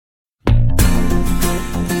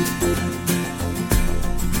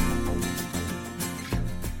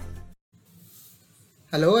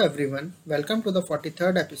Hello everyone, welcome to the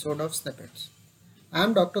 43rd episode of Snippets. I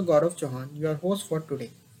am Dr. Gaurav Chauhan, your host for today.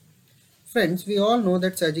 Friends, we all know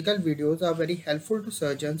that surgical videos are very helpful to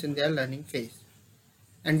surgeons in their learning phase.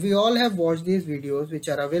 And we all have watched these videos which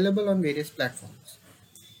are available on various platforms.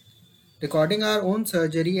 Recording our own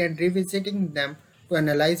surgery and revisiting them to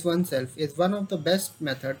analyze oneself is one of the best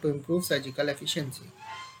methods to improve surgical efficiency.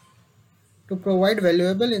 To provide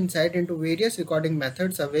valuable insight into various recording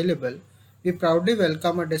methods available, we proudly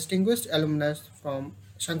welcome a distinguished alumnus from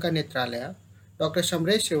Shankar Netralaya, Dr.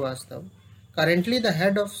 Shamresh Srivastav, currently the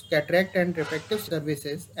head of cataract and refractive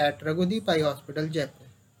services at Raghudeep Eye Hospital, Jaipur.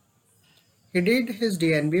 He did his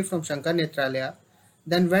DNB from Shankar Netralaya,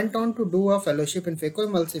 then went on to do a fellowship in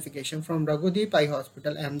phacoemulsification from Raghudeep Eye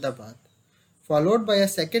Hospital, Ahmedabad, followed by a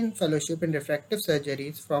second fellowship in refractive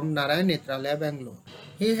surgeries from Narayan Netralaya, Bangalore.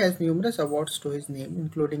 He has numerous awards to his name,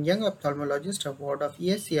 including Young Ophthalmologist Award of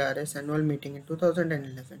ESCRS Annual Meeting in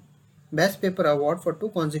 2011, Best Paper Award for 2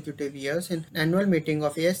 consecutive years in Annual Meeting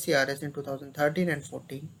of ESCRS in 2013 and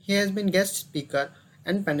 14. He has been guest speaker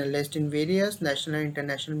and panelist in various national and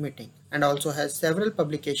international meetings, and also has several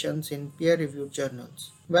publications in peer-reviewed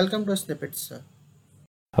journals. Welcome to Snippets, sir.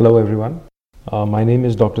 Hello everyone, my name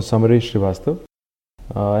is Dr. Samaresh Srivastav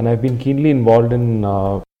and I've been keenly involved in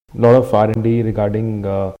a lot of R&D regarding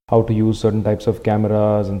how to use certain types of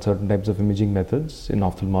cameras and certain types of imaging methods in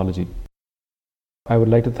ophthalmology. I would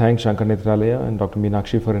like to thank Shankar Netralaya and Dr.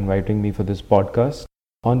 Meenakshi for inviting me for this podcast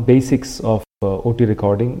on basics of OT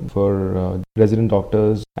recording for resident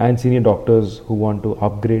doctors and senior doctors who want to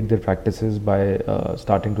upgrade their practices by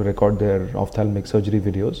starting to record their ophthalmic surgery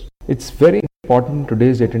videos. It's very important in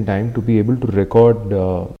today's date and time to be able to record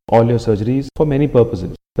all your surgeries for many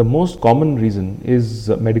purposes. The most common reason is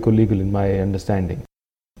medical legal in my understanding,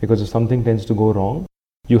 because if something tends to go wrong,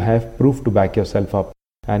 you have proof to back yourself up.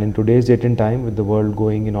 And in today's date and time, with the world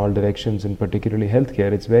going in all directions, and particularly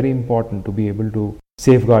healthcare, it's very important to be able to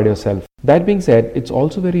safeguard yourself. That being said, it's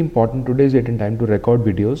also very important today's date and time to record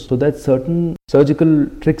videos so that certain surgical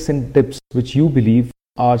tricks and tips which you believe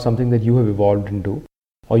are something that you have evolved into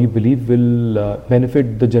or you believe will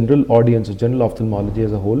benefit the general audience or general ophthalmology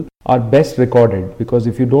as a whole are best recorded, because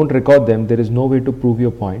if you don't record them, there is no way to prove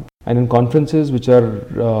your point. And in conferences which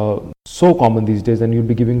are so common these days, and you'll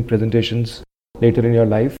be giving presentations later in your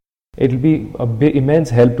life, it'll be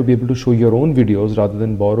immense help to be able to show your own videos rather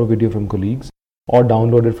than borrow video from colleagues or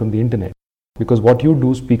download it from the internet, because what you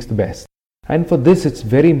do speaks the best. And for this, it's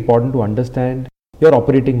very important to understand your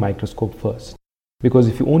operating microscope first, because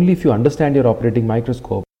if you understand your operating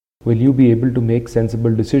microscope, will you be able to make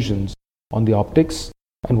sensible decisions on the optics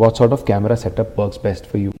and what sort of camera setup works best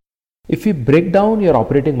for you. If you break down your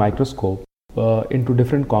operating microscope into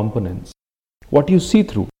different components, what you see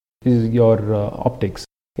through is your optics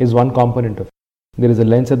is one component of it. There is a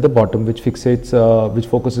lens at the bottom which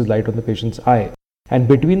focuses light on the patient's eye, and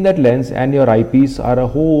between that lens and your eyepiece are a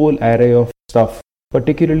whole array of stuff,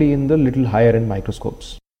 particularly in the little higher end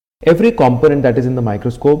microscopes. Every component that is in the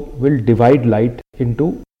microscope will divide light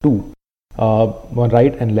into two, one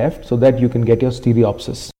right and left, so that you can get your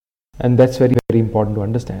stereopsis, and that's very, very important to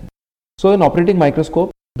understand. So in operating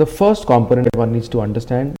microscope, the first component that one needs to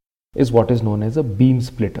understand is what is known as a beam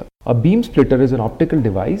splitter. A beam splitter is an optical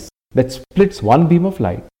device that splits one beam of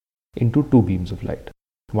light into two beams of light,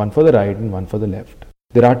 one for the right and one for the left.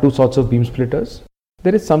 There are two sorts of beam splitters.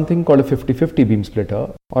 There is something called a 50-50 beam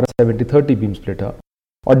splitter or a 70-30 beam splitter,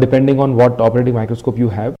 or depending on what operating microscope you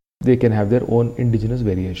have, they can have their own indigenous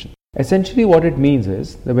variation. Essentially what it means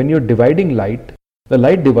is that when you're dividing light, the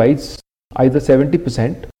light divides either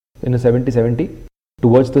 70% in a 70-70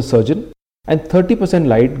 towards the surgeon, and 30%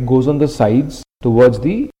 light goes on the sides towards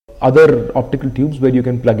the other optical tubes where you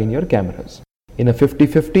can plug in your cameras. In a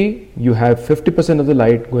 50-50, you have 50% of the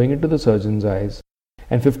light going into the surgeon's eyes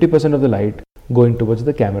and 50% of the light going towards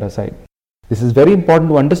the camera side. This is very important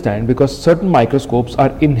to understand because certain microscopes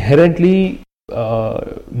are inherently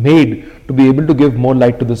made to be able to give more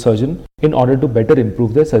light to the surgeon in order to better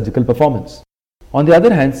improve their surgical performance. On the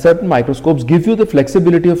other hand, certain microscopes give you the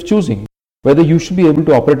flexibility of choosing whether you should be able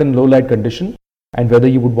to operate in low light condition and whether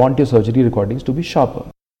you would want your surgery recordings to be sharper.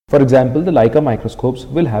 For example, the Leica microscopes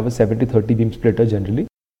will have a 70-30 beam splitter generally,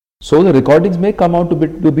 so the recordings may come out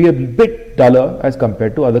to be a bit duller as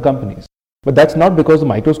compared to other companies. But that's not because the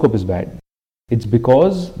microscope is bad. It's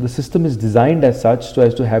because the system is designed as such so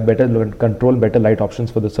as to have better control, better light options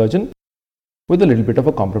for the surgeon with a little bit of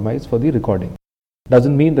a compromise for the recording.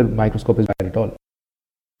 Doesn't mean the microscope is bad at all.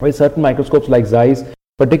 While certain microscopes like Zeiss,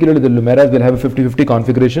 particularly the Lumeras, will have a 50-50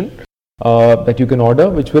 configuration that you can order,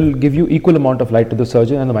 which will give you equal amount of light to the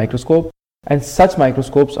surgeon and the microscope. And such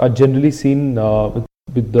microscopes are generally seen with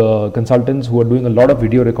with the consultants who are doing a lot of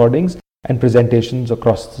video recordings and presentations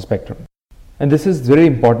across the spectrum. And this is very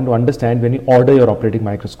important to understand when you order your operating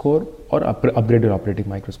microscope or upgrade your operating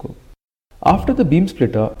microscope. After the beam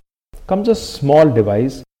splitter comes a small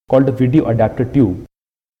device called a video adapter tube.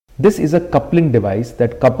 This is a coupling device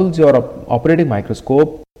that couples your operating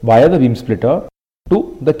microscope via the beam splitter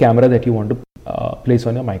to the camera that you want to place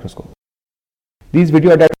on your microscope. These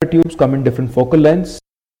video adapter tubes come in different focal lengths.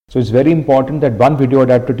 So it's very important that one video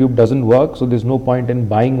adapter tube doesn't work. So there's no point in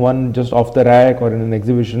buying one just off the rack or in an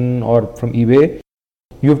exhibition or from eBay.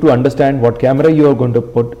 You have to understand what camera you are going to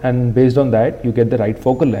put, and based on that you get the right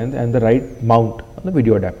focal length and the right mount on the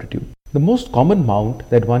video adapter tube. The most common mount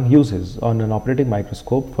that one uses on an operating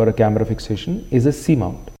microscope for a camera fixation is a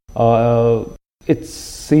C-mount. It's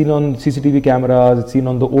seen on CCTV cameras, it's seen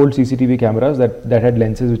on the old CCTV cameras that had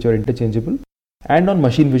lenses which are interchangeable, and on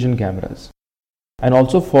machine vision cameras. And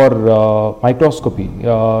also for microscopy,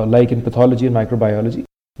 like in pathology and microbiology,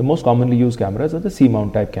 the most commonly used cameras are the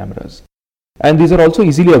C-mount type cameras. And these are also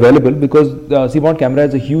easily available because the C-mount camera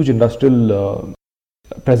has a huge industrial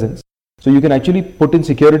presence. So you can actually put in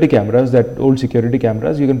security cameras, that old security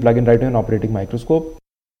cameras, you can plug in right in an operating microscope.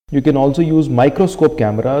 You can also use microscope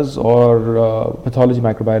cameras or pathology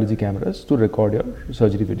microbiology cameras to record your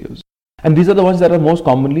surgery videos. And these are the ones that are most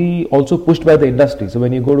commonly also pushed by the industry. So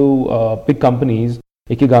when you go to big companies,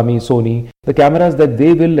 Ikegami, Sony, the cameras that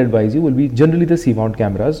they will advise you will be generally the C-mount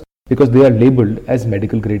cameras because they are labeled as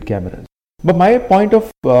medical grade cameras. But my point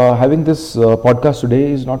of having this podcast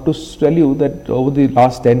today is not to tell you that over the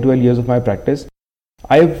last 10-12 years of my practice,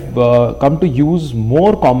 I've come to use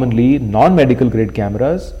more commonly non-medical grade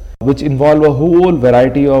cameras, which involve a whole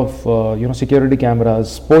variety of security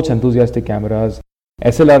cameras, sports enthusiastic cameras,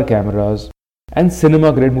 SLR cameras, and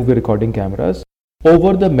cinema grade movie recording cameras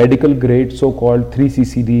over the medical grade so-called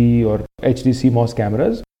 3CCD or HD CMOS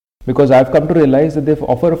cameras, because I've come to realize that they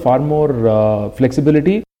offer far more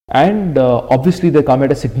flexibility, and obviously they come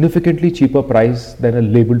at a significantly cheaper price than a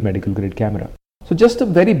labeled medical grade camera. So just a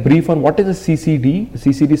very brief on what is a CCD.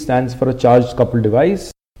 CCD stands for a charged coupled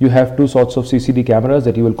device. You have two sorts of CCD cameras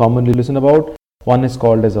that you will commonly listen about. One is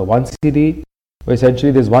called as a 1CCD, where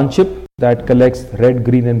essentially there's one chip that collects red,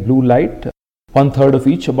 green and blue light, about one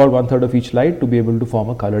third of each light to be able to form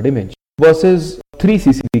a colored image, versus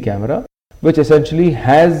 3CCD camera, which essentially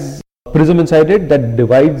has a prism inside it that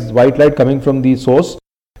divides white light coming from the source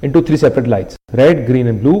into three separate lights, red, green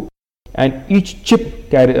and blue, and each chip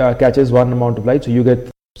catches one amount of light, so you get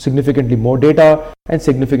significantly more data and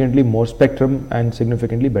significantly more spectrum and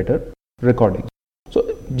significantly better recording.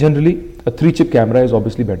 So generally a 3-chip camera is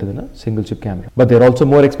obviously better than a single chip camera, but they're also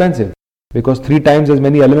more expensive because 3 times as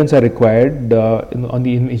many elements are required on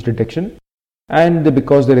the image detection, and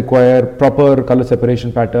because they require proper color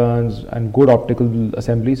separation patterns and good optical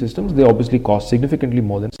assembly systems, they obviously cost significantly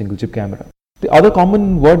more than single chip camera. The other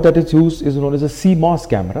common word that is used is known as a CMOS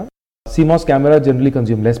camera. CMOS camera generally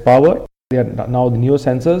consume less power. They are now the newer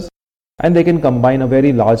sensors, and they can combine a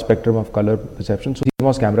very large spectrum of color perception. So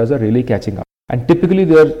CMOS cameras are really catching up, and typically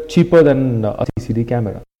they are cheaper than a CCD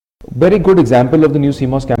camera. Very good example of the new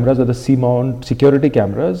CMOS cameras are the C-mount security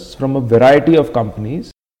cameras from a variety of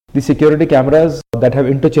companies. The security cameras that have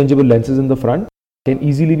interchangeable lenses in the front can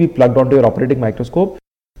easily be plugged onto your operating microscope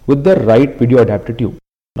with the right video adapter tube.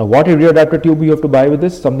 Now, what video adapter tube you have to buy with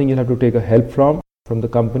this, something you'll have to take a help from the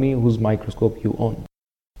company whose microscope you own.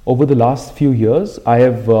 Over the last few years, I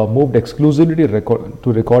have moved exclusively to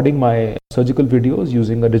recording my surgical videos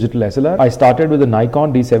using a digital SLR. I started with a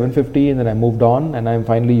Nikon D750 and then I moved on, and I'm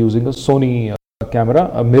finally using a Sony camera,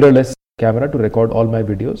 a mirrorless camera, to record all my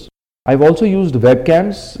videos. I've also used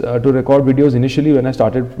webcams to record videos initially when I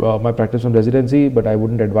started my practice from residency, but I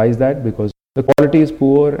wouldn't advise that because the quality is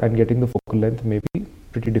poor and getting the focal length may be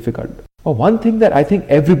pretty difficult. One thing that I think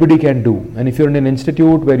everybody can do, and if you're in an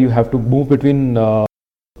institute where you have to move between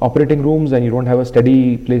operating rooms and you don't have a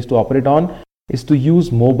steady place to operate on, is to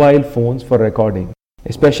use mobile phones for recording.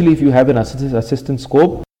 Especially if you have an assistant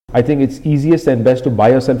scope, I think it's easiest and best to buy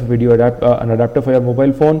yourself a video an adapter for your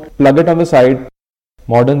mobile phone, plug it on the side.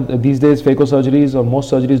 These days phaco surgeries or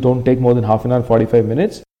most surgeries don't take more than half an hour, 45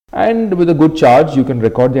 minutes, and with a good charge you can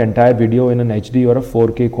record the entire video in an HD or a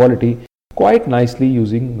 4K quality quite nicely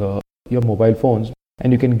using your mobile phones,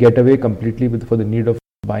 and you can get away completely for the need of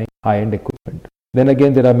buying high-end equipment. Then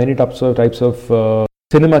again, there are many types of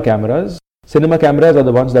cinema cameras. Cinema cameras are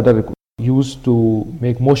the ones that are used to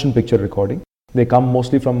make motion picture recording. They come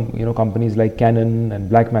mostly from companies like Canon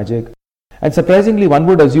and Blackmagic. And surprisingly, one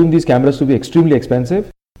would assume these cameras to be extremely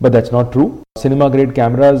expensive, but that's not true. Cinema grade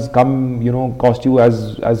cameras cost you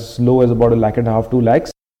as low as about 1.5 lakh, 2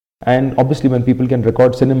 lakhs. And obviously, when people can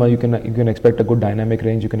record cinema, you can expect a good dynamic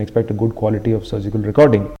range, you can expect a good quality of surgical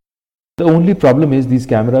recording. The only problem is these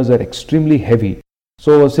cameras are extremely heavy.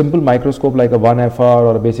 So a simple microscope like a 1FR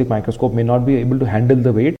or a basic microscope may not be able to handle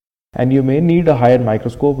the weight, and you may need a higher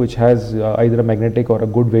microscope which has either a magnetic or a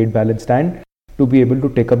good weight balance stand to be able to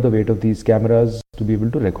take up the weight of these cameras to be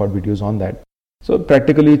able to record videos on that. So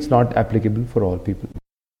practically it's not applicable for all people.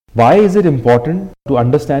 Why is it important to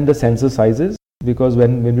understand the sensor sizes? Because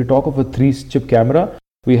when we talk of a 3-chip camera,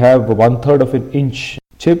 we have 1/3 of an inch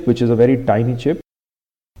chip, which is a very tiny chip,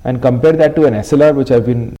 and compare that to an SLR, which I've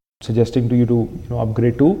been suggesting to you to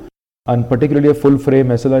upgrade to, and particularly a full frame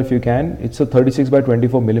SLR if you can. It's a 36 by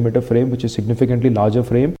 24 millimeter frame, which is significantly larger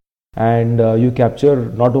frame, and you capture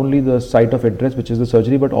not only the site of interest, which is the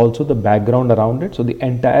surgery, but also the background around it. So the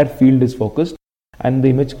entire field is focused, and the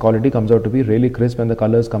image quality comes out to be really crisp, and the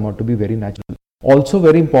colors come out to be very natural. Also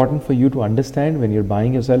very important for you to understand when you're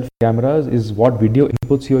buying yourself cameras is what video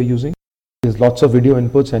inputs you're using. There's lots of video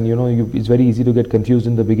inputs, and it's very easy to get confused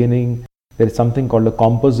in the beginning. There is something called a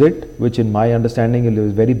composite, which in my understanding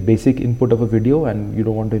is very basic input of a video, and you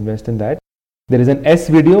don't want to invest in that. There is an S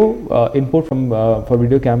video input for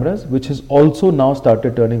video cameras, which has also now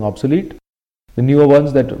started turning obsolete. The newer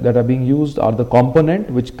ones that are being used are the component,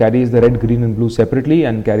 which carries the red, green and blue separately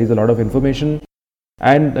and carries a lot of information.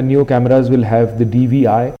 And the new cameras will have the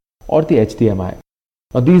DVI or the HDMI.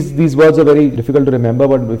 Now these words are very difficult to remember,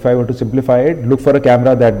 but if I were to simplify it, look for a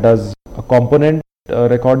camera that does a component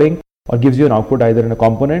recording or gives you an output either in a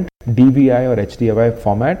component, DVI or HDMI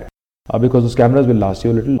format, because those cameras will last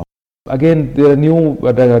you a little long. Again, there are new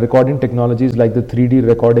recording technologies like the 3D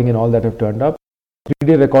recording and all that have turned up.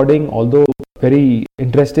 3D recording, although very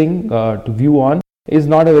interesting to view on, is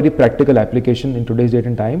not a very practical application in today's date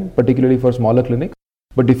and time, particularly for smaller clinics.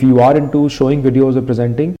 But if you are into showing videos or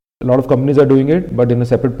presenting, a lot of companies are doing it, but in a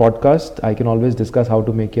separate podcast, I can always discuss how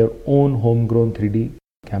to make your own homegrown 3D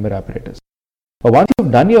camera apparatus. But once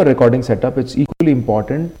you've done your recording setup, it's equally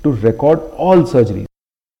important to record all surgeries.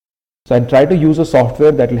 So I try to use a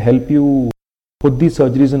software that will help you put these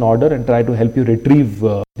surgeries in order and try to help you retrieve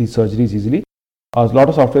these surgeries easily. A lot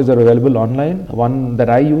of softwares are available online. One that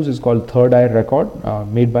I use is called Third Eye Record,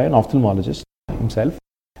 made by an ophthalmologist himself,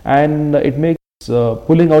 and it makes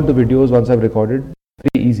pulling out the videos once I've recorded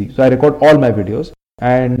very easy. So I record all my videos,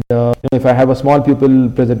 and if I have a small pupil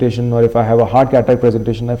presentation or if I have a hard cataract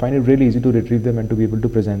presentation, I find it really easy to retrieve them and to be able to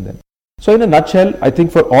present them. So in a nutshell, I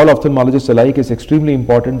think for all ophthalmologists alike, it's extremely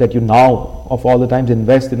important that you now, of all the times,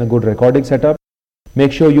 invest in a good recording setup.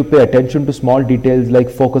 Make sure you pay attention to small details like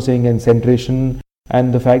focusing and centration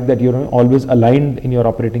and the fact that you're always aligned in your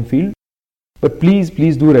operating field. But please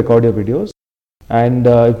do record your videos. And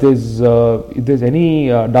if there's any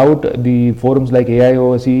doubt, the forums like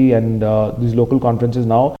AIOSE and these local conferences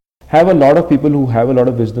now have a lot of people who have a lot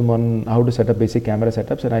of wisdom on how to set up basic camera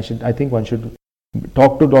setups, and I think one should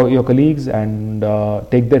talk to your colleagues and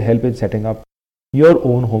take their help in setting up your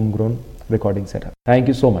own homegrown recording setup. Thank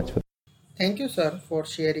you so much for that. Thank you, sir, for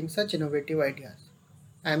sharing such innovative ideas.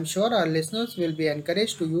 I am sure our listeners will be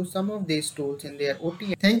encouraged to use some of these tools in their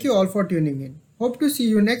OT. Thank you all for tuning in. Hope to see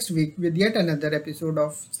you next week with yet another episode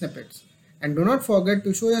of Snippets. And do not forget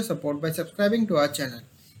to show your support by subscribing to our channel.